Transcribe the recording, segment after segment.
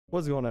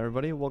What's going on,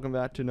 everybody? Welcome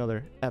back to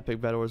another epic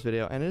Bed Wars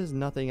video, and it is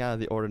nothing out of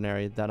the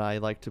ordinary that I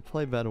like to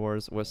play Bed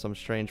Wars with some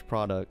strange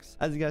products.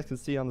 As you guys can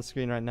see on the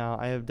screen right now,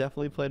 I have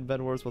definitely played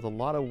Bed Wars with a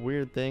lot of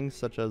weird things,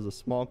 such as a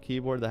small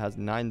keyboard that has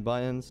 9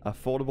 buttons, a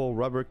foldable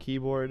rubber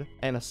keyboard,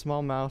 and a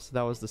small mouse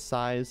that was the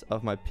size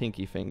of my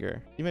pinky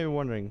finger. You may be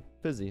wondering,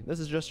 Fiizy, this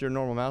is just your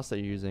normal mouse that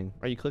you're using.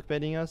 Are you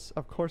clickbaiting us?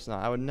 Of course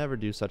not. I would never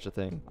do such a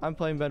thing. I'm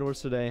playing Bed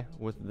Wars today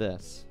with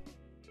this.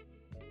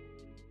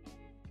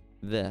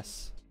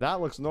 That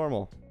looks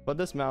normal, but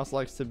this mouse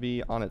likes to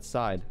be on its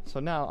side. So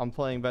now I'm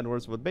playing Bed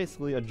Wars with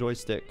basically a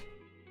joystick,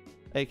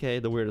 aka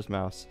the weirdest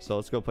mouse. So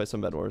let's go play some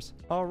Bed Wars.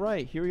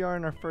 Alright, here we are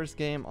in our first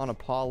game on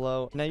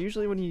Apollo. Now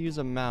usually when you use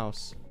a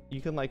mouse,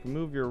 you can like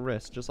move your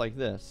wrist just like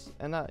this,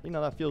 and that,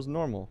 that feels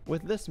normal.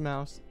 With this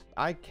mouse,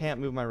 I can't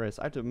move my wrist.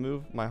 I have to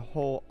move my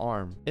whole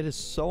arm. It is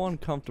so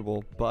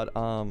uncomfortable, but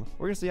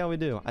we're gonna see how we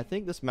do. I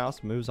think this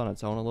mouse moves on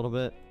its own a little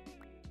bit,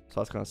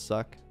 so that's gonna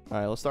suck.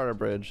 Alright, let's start our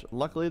bridge.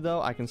 Luckily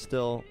though, I can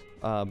still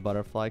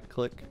butterfly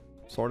click,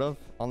 sort of,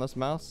 on this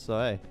mouse, so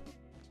hey,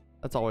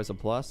 that's always a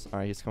plus.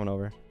 Alright, he's coming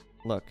over.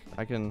 Look,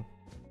 I can...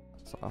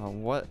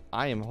 what?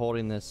 I am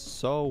holding this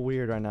so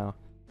weird right now.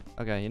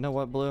 Okay, you know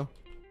what, Blue?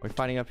 We're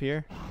fighting up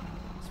here?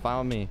 It's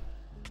fine with me.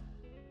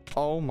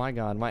 Oh my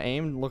god, my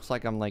aim looks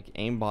like I'm like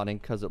aimbotting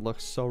because it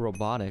looks so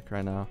robotic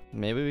right now.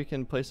 Maybe we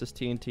can place this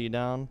TNT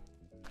down.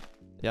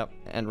 Yep,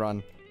 and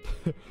run.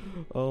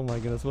 Oh my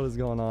goodness, what is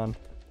going on?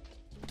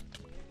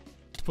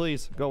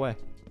 Please, go away.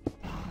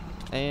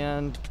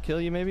 And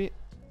kill you, maybe?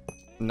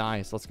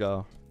 Nice, let's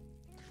go.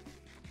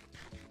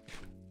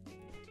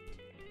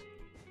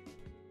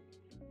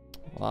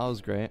 Well, that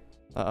was great.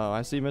 Uh-oh,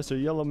 I see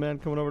Mr. Yellow Man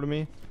coming over to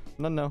me.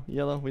 No,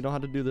 Yellow, we don't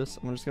have to do this.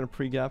 I'm just gonna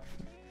pre-gap,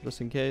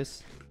 just in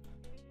case.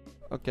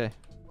 Okay,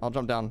 I'll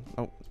jump down.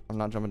 Oh, I'm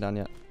not jumping down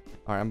yet.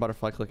 Alright, I'm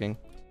butterfly clicking.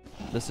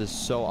 This is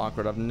so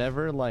awkward. I've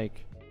never,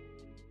 like,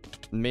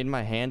 made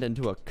my hand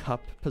into a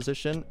cup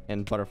position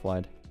and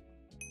butterflied.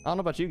 I don't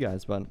know about you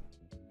guys, but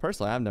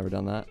personally, I've never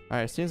done that.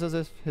 Alright, it seems as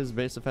if his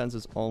base defense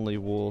is only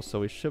wool, so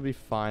we should be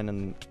fine.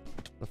 And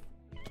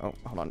oh,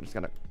 hold on, just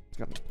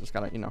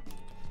gotta, you know.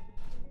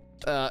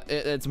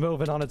 It's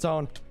moving on its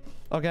own.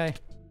 Okay.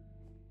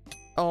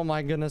 Oh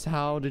my goodness,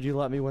 how did you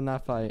let me win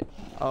that fight?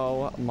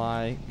 Oh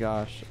my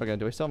gosh. Okay,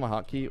 do we still have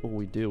my hotkey? Oh,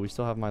 we do. We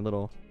still have my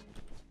little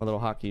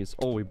hotkeys.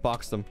 Oh, we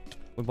boxed them.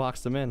 We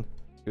boxed them in. Can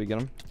we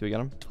get him? Can we get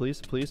him?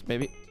 Please,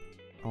 maybe.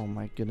 Oh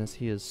my goodness,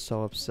 he is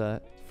so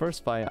upset.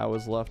 First fight, I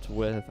was left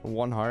with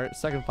 1 heart.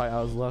 Second fight,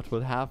 I was left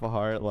with half a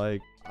heart.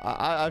 Like,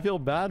 I feel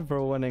bad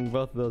for winning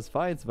both of those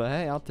fights, but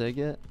hey, I'll take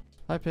it.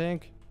 Hi,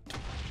 Pink.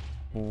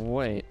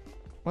 Wait,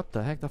 what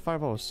the heck? The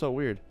fireball was so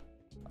weird.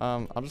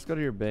 I'll just go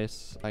to your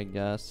base, I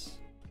guess.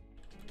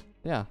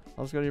 Yeah,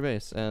 I'll just go to your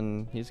base,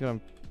 and he's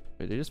gonna...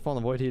 Wait, did he just fall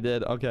in the void? He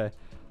did. Okay,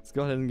 let's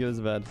go ahead and get his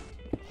bed.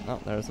 Oh,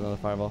 there's another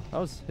fireball. That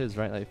was his,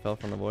 right? That he fell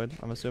from the void,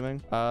 I'm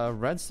assuming.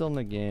 Red's still in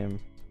the game.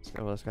 Let's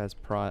go with this guy's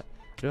prot.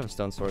 I do have a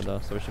stone sword though,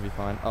 so we should be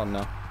fine. Oh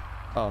no.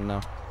 Oh no.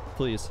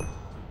 Please.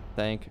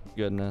 Thank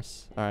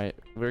goodness. Alright,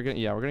 we're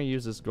gonna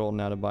use this gold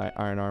now to buy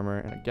iron armor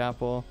and a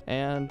gapple.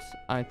 And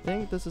I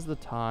think this is the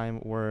time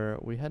where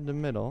we head to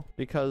middle,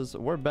 because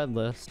we're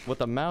bedless with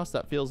a mouse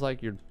that feels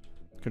like you're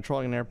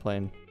controlling an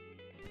airplane.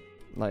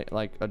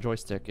 Like a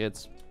joystick.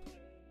 It's...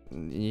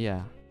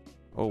 yeah.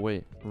 Oh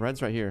wait,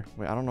 Red's right here.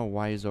 Wait, I don't know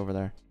why he's over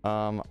there.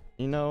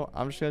 You know,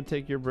 I'm just gonna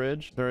take your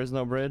bridge. There is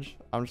no bridge.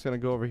 I'm just gonna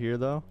go over here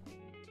though.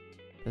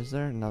 Is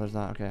there? No, there's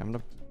not. Okay, I'm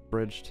gonna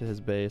bridge to his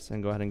base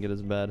and go ahead and get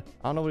his bed.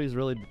 I don't know what he's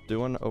really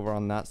doing over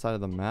on that side of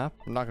the map.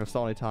 I'm not gonna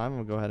stall any time. I'm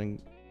gonna go ahead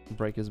and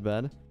break his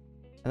bed. And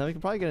then we can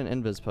probably get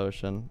an invis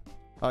potion.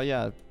 Oh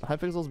yeah,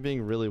 Hypixel's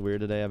being really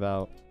weird today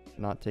about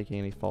not taking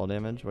any fall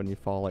damage when you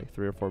fall like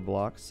 3 or 4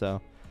 blocks,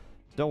 so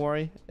don't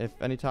worry if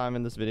any time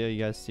in this video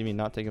you guys see me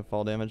not taking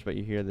fall damage, but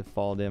you hear the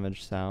fall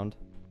damage sound.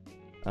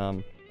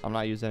 I'm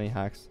not using any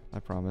hacks, I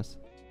promise.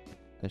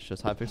 It's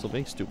just Hypixel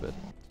being stupid.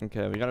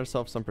 Okay, we got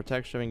ourselves some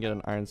protection. We can get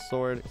an iron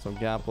sword, some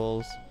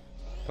gapples.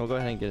 And we'll go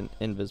ahead and get an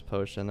invis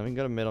potion. Then we can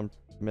go to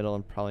middle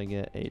and probably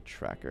get a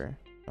tracker.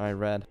 Alright,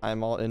 Red.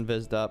 I'm all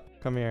invised up.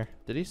 Come here.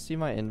 Did he see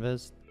my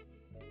invis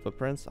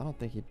footprints? I don't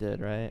think he did,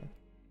 right?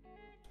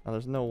 Oh,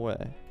 there's no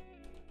way.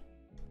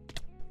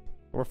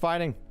 We're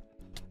fighting.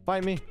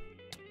 Fight me.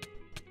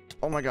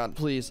 Oh my god,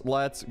 please.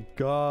 Let's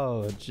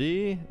go.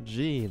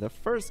 GG. The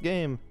first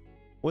game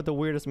with the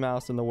weirdest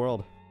mouse in the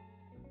world.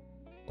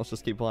 Let's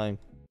just keep playing.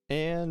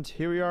 And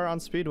here we are on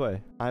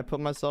Speedway. I put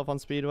myself on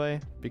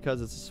Speedway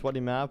because it's a sweaty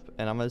map,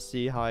 and I'm gonna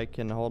see how I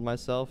can hold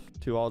myself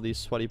to all these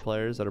sweaty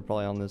players that are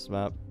probably on this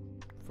map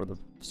for the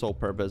sole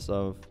purpose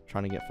of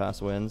trying to get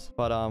fast wins.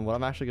 But what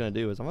I'm actually gonna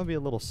do is I'm gonna be a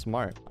little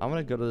smart. I'm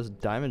gonna go to this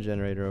diamond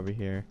generator over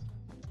here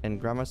and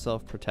grab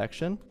myself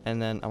protection,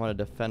 and then I'm gonna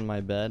defend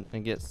my bed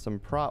and get some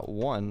prot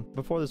 1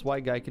 before this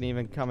white guy can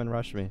even come and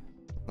rush me.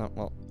 Oh,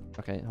 well,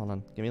 okay, hold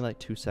on. Give me like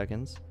 2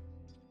 seconds.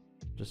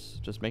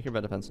 Just make your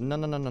bed defense. No.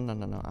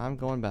 I'm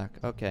going back.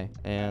 Okay.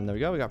 And there we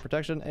go. We got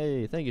protection.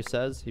 Hey, thank you,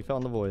 Says. He fell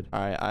in the void.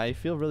 Alright, I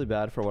feel really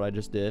bad for what I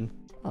just did.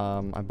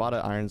 I bought an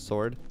iron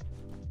sword.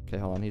 Okay,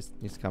 hold on. He's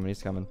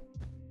coming.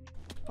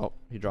 Oh,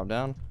 he dropped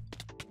down.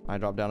 I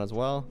dropped down as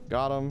well.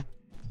 Got him.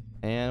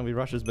 And we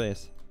rush his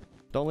base.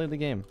 Don't leave the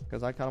game,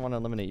 because I kind of want to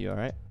eliminate you,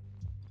 alright?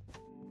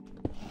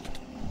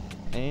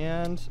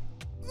 And...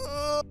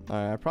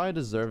 Alright, I probably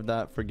deserved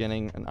that for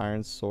getting an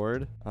iron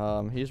sword.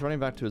 He's running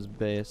back to his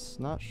base.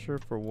 Not sure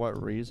for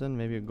what reason.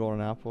 Maybe a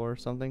golden apple or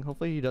something.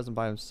 Hopefully he doesn't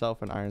buy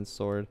himself an iron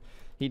sword.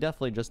 He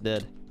definitely just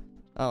did.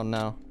 Oh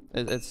no.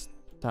 It's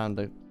time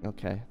to...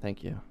 Okay,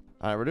 thank you.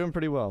 Alright, we're doing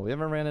pretty well. We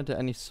haven't ran into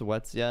any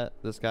sweats yet.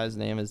 This guy's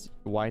name is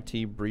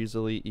YT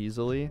Breezily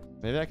Easily.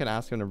 Maybe I can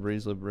ask him to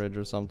Breezily Bridge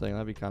or something.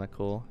 That'd be kind of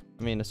cool.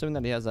 I mean, assuming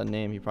that he has that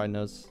name, he probably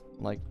knows,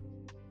 like...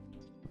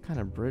 What kind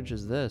of bridge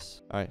is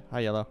this? Alright, hi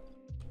Yellow.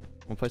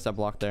 We'll place that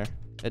block there.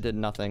 It did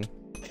nothing.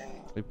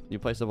 You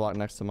place the block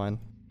next to mine.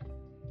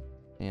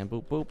 And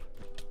boop boop.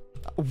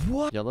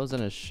 What? Yellow's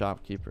in his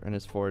shopkeeper, in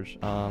his forge.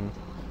 I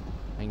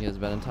can get his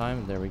bed in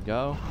time. There we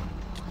go.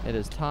 It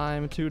is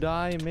time to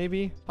die,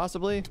 maybe?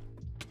 Possibly?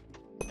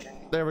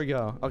 There we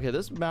go. Okay,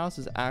 this mouse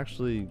is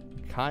actually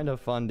kind of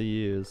fun to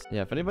use.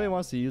 Yeah, if anybody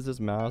wants to use this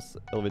mouse,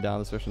 it'll be down in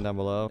the description down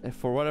below. If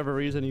for whatever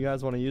reason you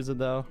guys want to use it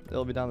though,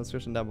 it'll be down in the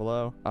description down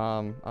below.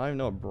 I don't even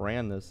know what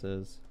brand this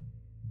is.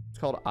 It's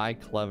called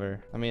iClever.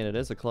 I mean, it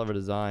is a clever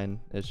design.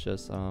 It's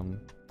just a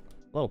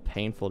little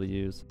painful to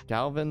use.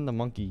 Galvin the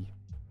monkey.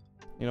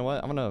 You know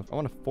what? I'm gonna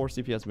 4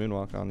 CPS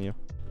moonwalk on you.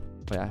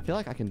 Wait, I feel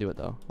like I can do it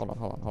though. Hold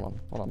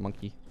on,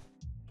 monkey.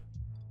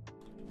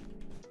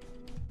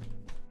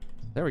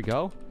 There we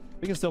go.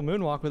 We can still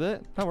moonwalk with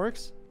it. That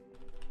works.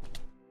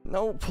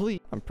 No,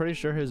 please. I'm pretty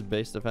sure his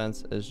base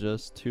defense is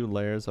just 2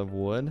 layers of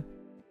wood.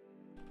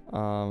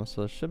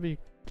 So it should be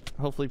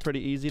hopefully pretty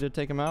easy to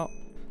take him out.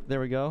 There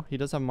we go. He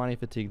does have mining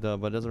fatigue though,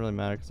 but it doesn't really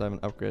matter because I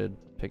haven't upgraded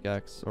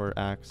pickaxe or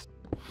axe.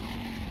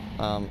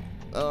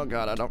 Oh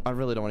god, I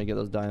really don't want to get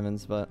those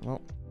diamonds, but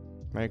well,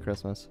 Merry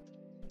Christmas.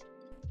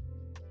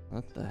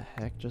 What the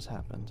heck just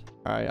happened?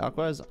 Alright,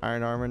 Aqua has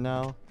iron armor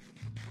now.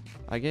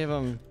 I gave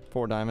him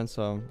 4 diamonds,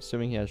 so I'm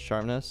assuming he has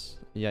sharpness.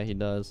 Yeah, he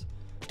does.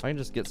 I can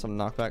just get some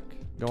knockback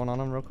going on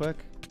him real quick.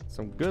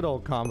 Some good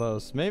old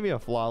combos. Maybe a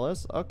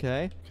flawless.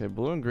 Okay. Okay,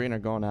 blue and green are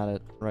going at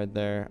it right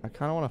there. I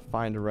kind of want to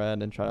find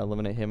red and try to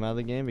eliminate him out of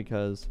the game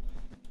because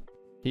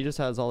he just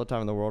has all the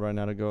time in the world right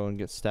now to go and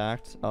get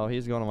stacked. Oh,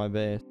 he's going on my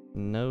base.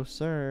 No,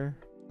 sir.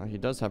 Oh, he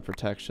does have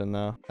protection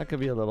though. That could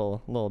be a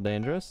little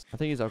dangerous. I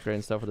think he's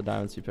upgrading stuff with the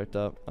diamonds he picked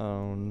up.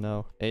 Oh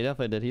no. Yeah, he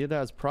definitely did. He either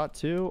has prot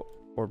 2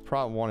 or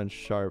prot 1 in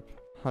sharp.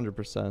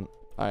 100%.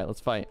 Alright, let's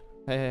fight.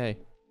 Hey.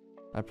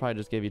 I probably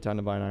just gave you time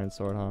to buy an iron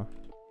sword, huh?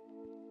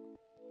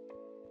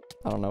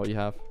 I don't know what you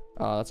have.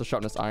 That's a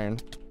sharpness iron.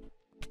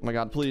 Oh my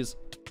god, please.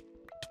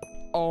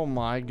 Oh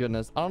my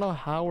goodness. I don't know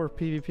how we're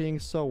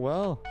PvPing so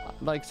well.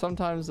 Like,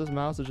 sometimes this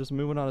mouse is just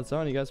moving on its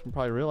own. You guys can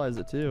probably realize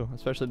it too,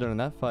 especially during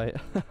that fight.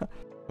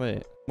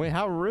 Wait,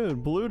 how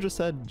rude. Blue just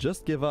said,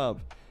 just give up.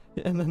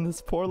 And then this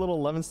poor little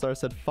 11 star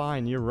said,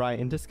 fine, you're right,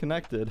 and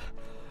disconnected.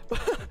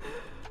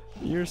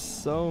 You're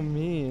so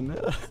mean.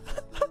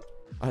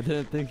 I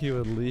didn't think he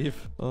would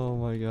leave. Oh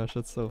my gosh,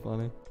 that's so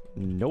funny.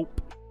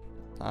 Nope.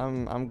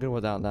 I'm good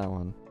without that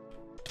one.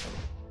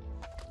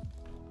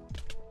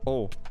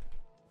 Oh,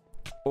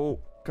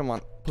 come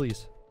on,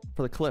 please.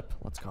 For the clip.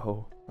 Let's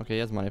go. Okay, he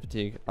has mining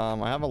fatigue.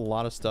 I have a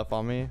lot of stuff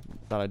on me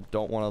that I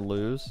don't want to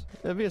lose.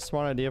 It'd be a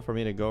smart idea for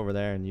me to go over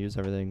there and use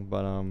everything,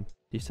 but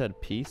he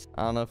said peace.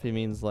 I don't know if he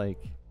means like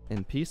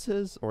in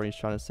pieces or he's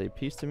trying to say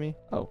peace to me.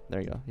 Oh,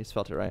 there you go. He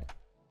spelled it right.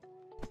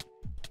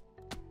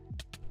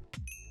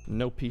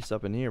 No peace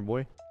up in here,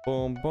 boy.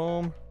 Boom,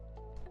 boom.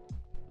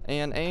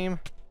 And aim.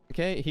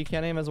 Okay, he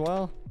can't aim as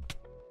well.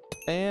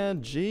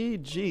 And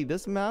GG.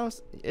 This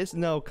mouse, it's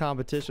no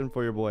competition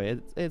for your boy.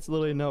 It's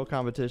literally no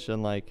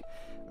competition. Like,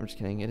 I'm just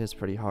kidding. It is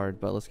pretty hard,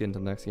 but let's get into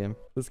the next game.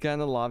 This guy in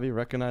the lobby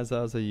recognized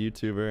I was a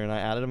YouTuber, and I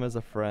added him as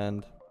a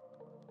friend.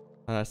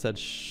 And I said,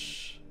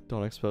 shh,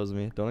 don't expose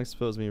me. Don't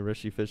expose me,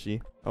 Rishy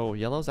Fishy. Oh,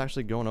 yellow's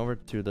actually going over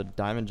to the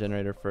diamond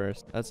generator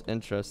first. That's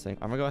interesting.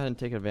 I'm gonna go ahead and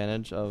take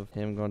advantage of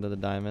him going to the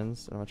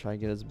diamonds. And I'm gonna try to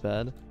get his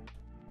bed.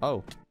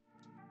 Oh.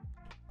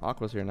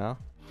 Aqua's here now.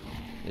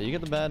 Yeah, you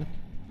get the bed.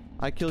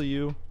 I kill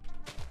you.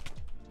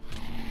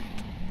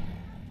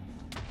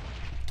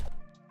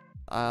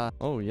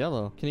 Oh,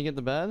 yellow. Can you get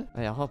the bed?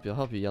 Hey, I'll help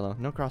you, yellow.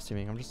 No cross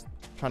teaming. I'm just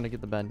trying to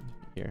get the bed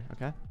here,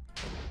 okay?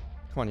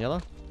 Come on, yellow.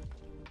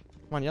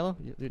 Come on, yellow.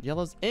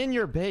 Yellow's in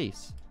your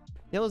base.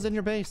 Yellow's in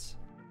your base.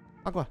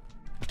 Aqua.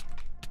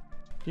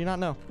 Do you not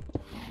know?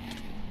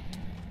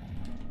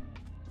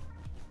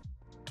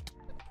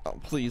 Oh,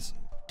 please.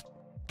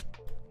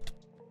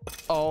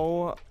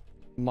 Oh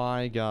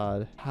my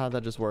god. How did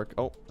that just work?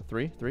 Oh,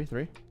 3.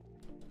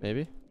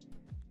 Maybe.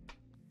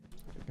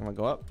 I'm gonna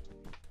go up.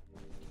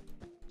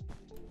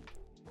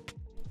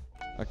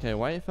 Okay,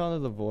 white fell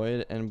into the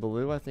void, and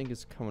blue I think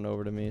is coming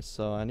over to me,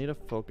 so I need to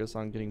focus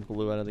on getting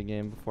blue out of the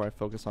game before I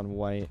focus on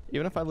white.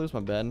 Even if I lose my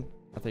bed,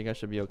 I think I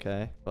should be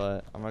okay,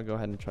 but I'm gonna go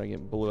ahead and try to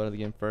get blue out of the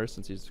game first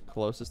since he's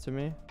closest to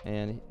me.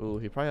 And ooh,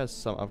 he probably has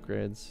some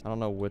upgrades. I don't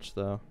know which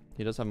though.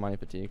 He does have mining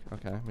fatigue.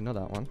 Okay, we know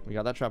that one. We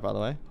got that trap out of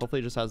the way.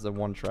 Hopefully he just has the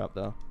one trap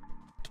though.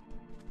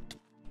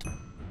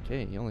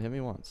 Okay, he only hit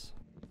me once.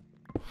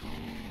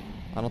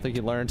 I don't think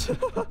he learned.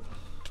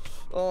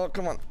 Oh,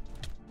 come on.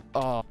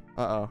 Oh,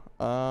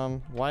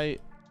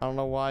 white. I don't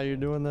know why you're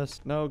doing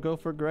this. No, go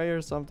for gray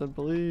or something,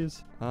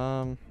 please.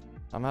 I'm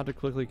gonna have to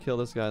quickly kill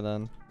this guy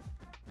then.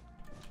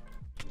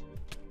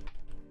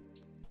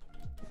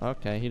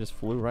 Okay, he just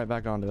flew right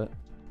back onto it.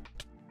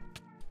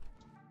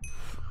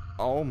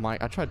 Oh my,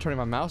 I tried turning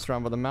my mouse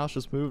around, but the mouse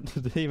just moved,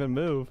 didn't even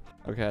move.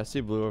 Okay, I see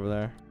blue over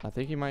there. I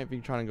think he might be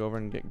trying to go over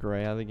and get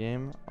gray out of the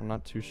game. I'm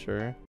not too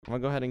sure. I'm gonna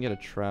go ahead and get a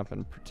trap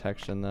and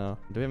protection though.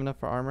 Do we have enough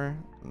for armor?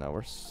 No,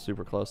 we're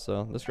super close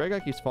though. This gray guy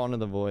keeps falling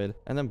into the void,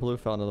 and then blue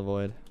fell into the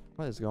void.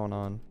 What is going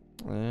on?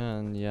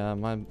 And yeah,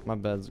 my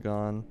bed's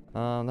gone.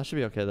 That should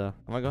be okay though.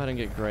 I'm gonna go ahead and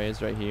get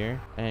grays right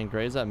here, and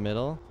grays at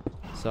middle.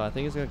 So I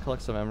think he's gonna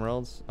collect some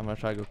emeralds. I'm gonna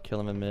try to go kill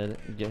him in mid,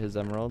 get his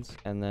emeralds,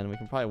 and then we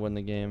can probably win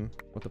the game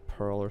with a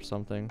pearl or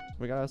something.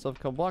 We got ourselves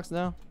a couple blocks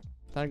now.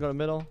 Time to go to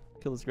middle,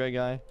 kill this gray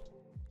guy,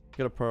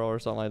 get a pearl or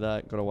something like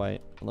that, go to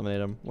white,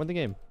 eliminate him, win the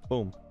game.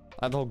 Boom.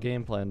 I have the whole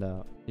game planned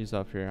out. He's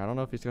up here. I don't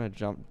know if he's gonna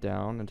jump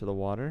down into the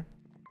water.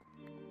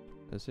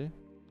 Is he?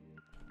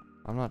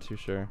 I'm not too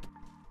sure.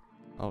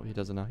 Oh, he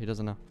doesn't know. He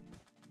doesn't know.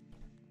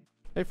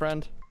 Hey,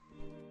 friend.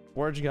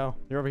 Where'd you go?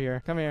 You're over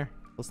here. Come here.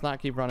 Let's not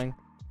keep running.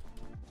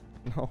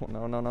 No,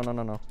 no, no, no, no,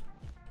 no, no.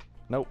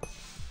 Nope.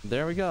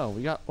 There we go.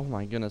 We got... Oh,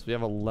 my goodness. We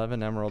have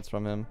 11 emeralds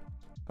from him.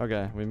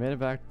 Okay, we made it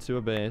back to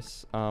a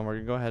base. We're going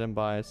to go ahead and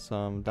buy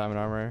some diamond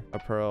armor, a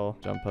pearl,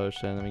 jump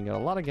potion, and we can get a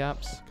lot of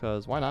gaps,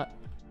 because why not?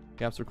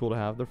 Gaps are cool to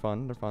have. They're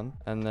fun. They're fun.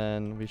 And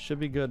then we should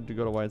be good to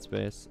go to white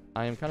space.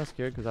 I am kind of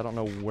scared because I don't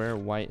know where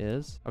white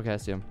is. Okay, I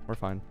see him. We're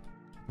fine.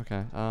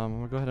 Okay, I'm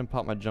gonna go ahead and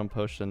pop my jump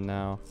potion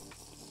now.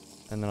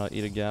 And then I'll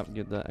eat a gap,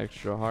 get the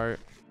extra heart.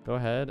 Go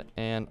ahead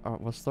and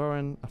let's throw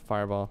in a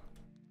fireball.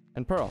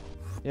 And pearl.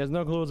 He has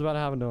no clue what's about to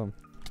happen to him.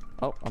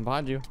 Oh, I'm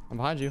behind you. I'm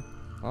behind you.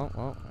 Oh,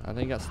 well, I think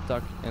he got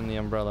stuck in the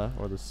umbrella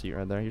or the seat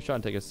right there. He's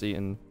trying to take a seat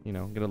and, you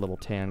know, get a little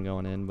tan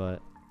going in,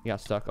 but he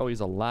got stuck. Oh,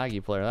 he's a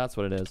laggy player. That's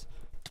what it is.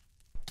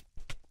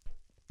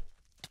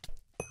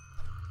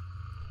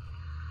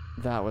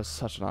 That was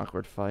such an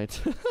awkward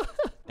fight.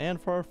 And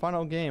for our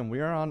final game, we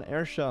are on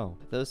Airshow.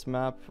 This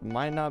map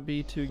might not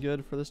be too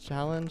good for this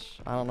challenge.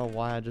 I don't know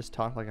why I just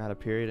talked like I had a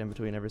period in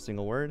between every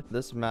single word.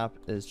 This map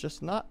is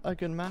just not a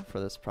good map for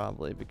this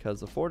probably because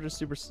the forge is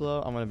super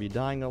slow. I'm going to be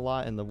dying a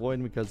lot in the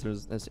void because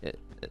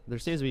there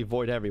seems to be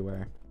void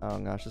everywhere. Oh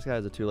gosh, this guy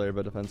has a 2-layer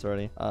bed defense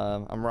already.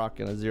 I'm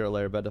rocking a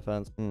 0-layer bed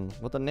defense.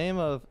 With the name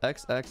of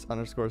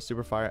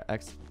XX_superfire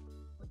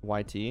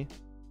XYT,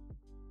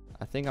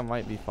 I think I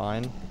might be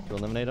fine to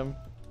eliminate him.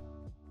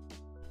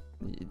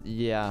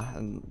 Yeah,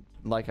 and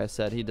like I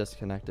said, he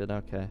disconnected.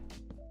 Okay.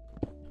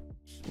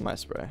 My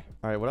spray.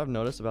 Alright, what I've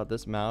noticed about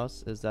this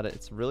mouse is that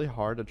it's really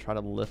hard to try to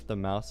lift the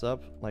mouse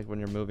up, like when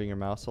you're moving your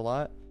mouse a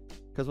lot.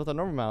 Because with a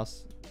normal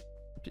mouse,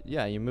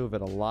 yeah, you move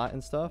it a lot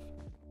and stuff.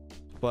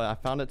 But I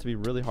found it to be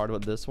really hard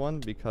with this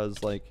one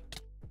because, like,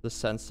 the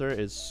sensor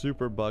is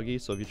super buggy.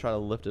 So if you try to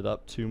lift it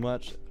up too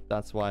much,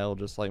 that's why it'll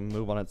just, like,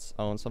 move on its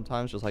own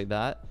sometimes, just like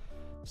that.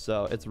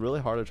 So it's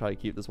really hard to try to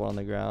keep this one on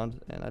the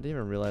ground, and I didn't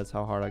even realize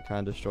how hard I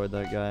kind of destroyed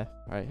that guy.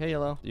 All right, hey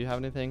Yellow, do you have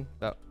anything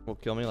that will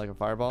kill me like a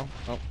fireball?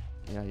 Oh,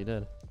 yeah, he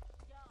did.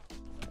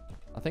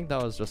 I think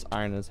that was just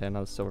iron in his hand,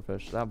 not a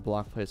silverfish. That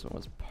block placement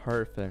was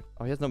perfect.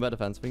 Oh, he has no bed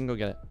defense. We can go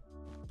get it.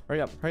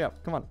 Hurry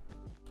up, come on.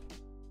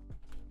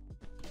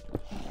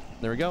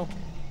 There we go.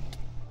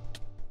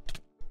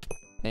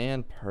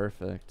 And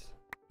perfect.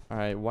 All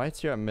right, white's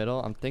here at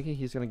middle. I'm thinking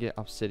he's going to get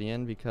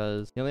obsidian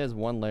because he only has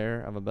 1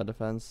 layer of a bed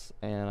defense.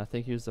 And I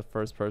think he was the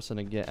first person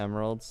to get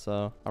emeralds.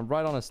 So I'm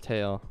right on his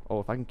tail.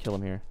 Oh, if I can kill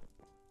him here,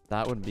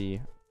 that would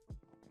be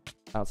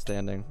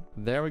outstanding.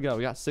 There we go.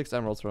 We got 6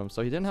 emeralds from him.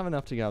 So he didn't have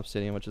enough to get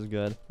obsidian, which is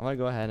good. I'm going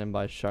to go ahead and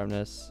buy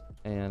sharpness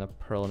and a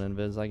pearl and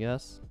invis, I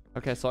guess.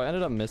 Okay, so I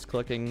ended up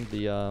misclicking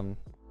the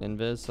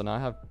invis. So now I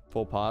have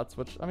full pots,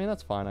 which, I mean,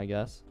 that's fine, I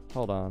guess.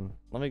 Hold on.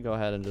 Let me go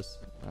ahead and just...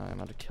 I'm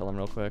about to kill him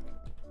real quick.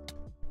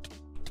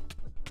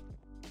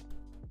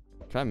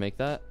 Can I make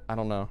that? I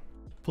don't know.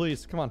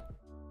 Please, come on.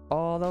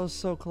 Oh, that was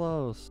so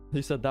close.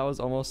 He said that was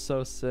almost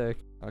so sick.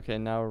 Okay,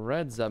 now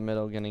red's at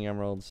middle getting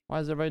emeralds. Why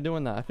is everybody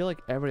doing that? I feel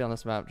like everybody on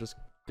this map just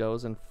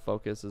goes and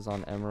focuses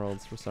on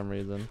emeralds for some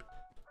reason.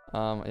 Yeah,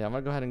 I'm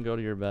gonna go ahead and go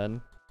to your bed.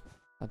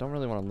 I don't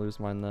really want to lose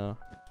mine though.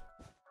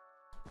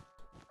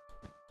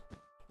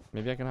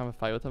 Maybe I can have a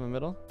fight with him in the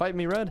middle. Fight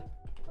me, red.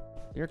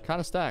 You're kind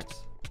of stacked.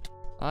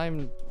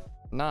 I'm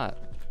not.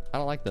 I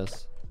don't like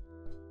this.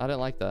 I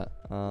didn't like that.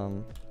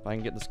 If I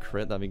can get this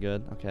crit, that'd be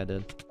good. Okay, I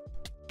did.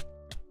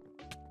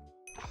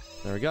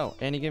 There we go.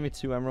 And he gave me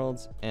 2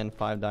 emeralds and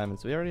 5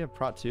 diamonds. We already have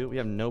prot 2. We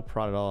have no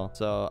prot at all.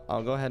 So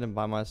I'll go ahead and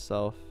buy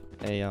myself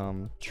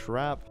a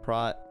trap,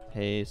 prot,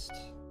 haste,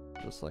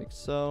 just like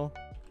so.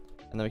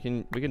 And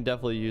then we can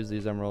definitely use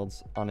these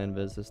emeralds on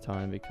invis this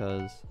time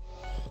because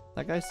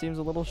that guy seems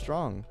a little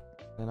strong.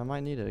 And I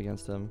might need it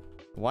against him.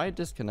 White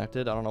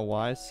disconnected. I don't know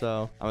why.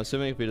 So I'm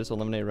assuming if we just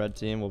eliminate red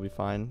team, we'll be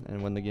fine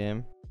and win the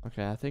game.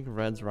 Okay, I think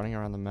red's running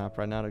around the map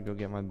right now to go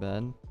get my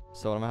bed.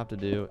 So what I'm gonna have to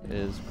do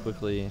is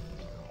quickly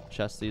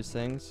chest these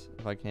things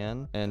if I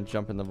can and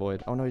jump in the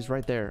void. Oh no, he's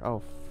right there.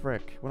 Oh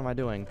frick, what am I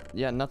doing?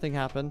 Yeah, nothing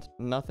happened.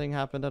 Nothing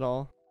happened at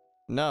all.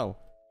 No.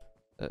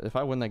 If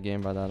I win that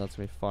game by that, that's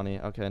gonna be funny.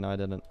 Okay, no, I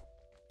didn't.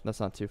 That's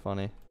not too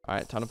funny. All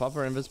right, time to pop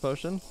our invis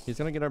potion. He's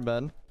gonna get our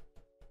bed.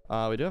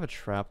 We do have a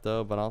trap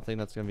though, but I don't think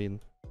that's gonna be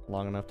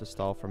long enough to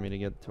stall for me to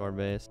get to our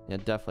base. Yeah,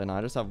 definitely not.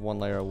 I just have 1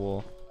 layer of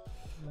wool.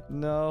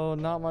 No,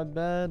 not my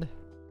bed.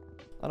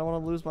 I don't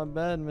want to lose my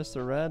bed,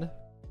 Mr. Red.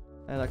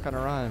 Hey, that kind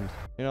of rhymed.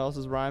 You know what else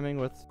is rhyming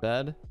with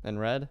bed and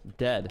red?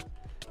 Dead.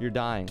 You're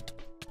dying.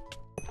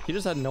 He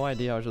just had no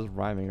idea I was just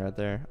rhyming right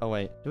there. Oh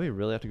wait, do we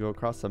really have to go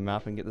across the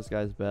map and get this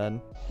guy's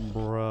bed?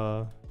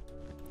 Bruh.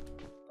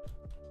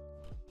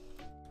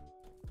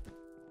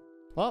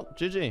 Well,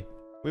 GG.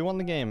 We won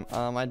the game.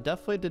 I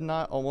definitely did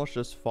not almost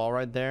just fall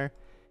right there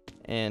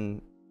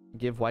and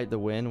give White the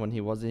win when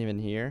he wasn't even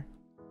here.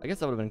 I guess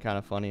that would have been kind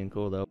of funny and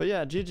cool though. But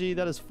yeah, GG,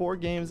 that is 4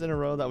 games in a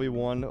row that we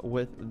won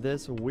with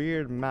this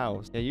weird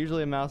mouse. Yeah,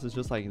 usually a mouse is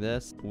just like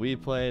this. We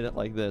played it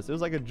like this. It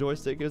was like a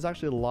joystick. It was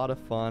actually a lot of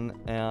fun,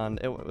 and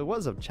it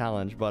was a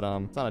challenge, but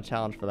it's not a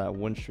challenge for that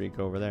win streak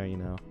over there, you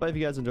know. But if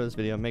you guys enjoyed this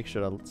video, make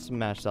sure to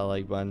smash that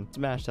like button,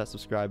 smash that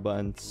subscribe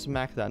button,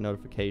 smack that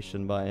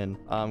notification button.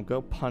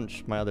 Go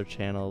punch my other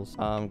channels.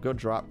 Go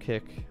drop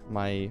kick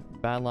my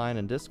Badline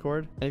and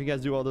Discord. And if you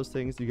guys do all those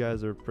things, you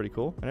guys are pretty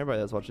cool. And everybody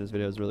that's watching this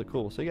video is really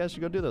cool. So you guys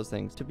should go do those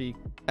things to be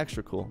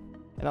extra cool.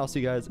 And I'll see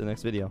you guys in the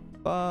next video.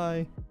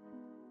 Bye.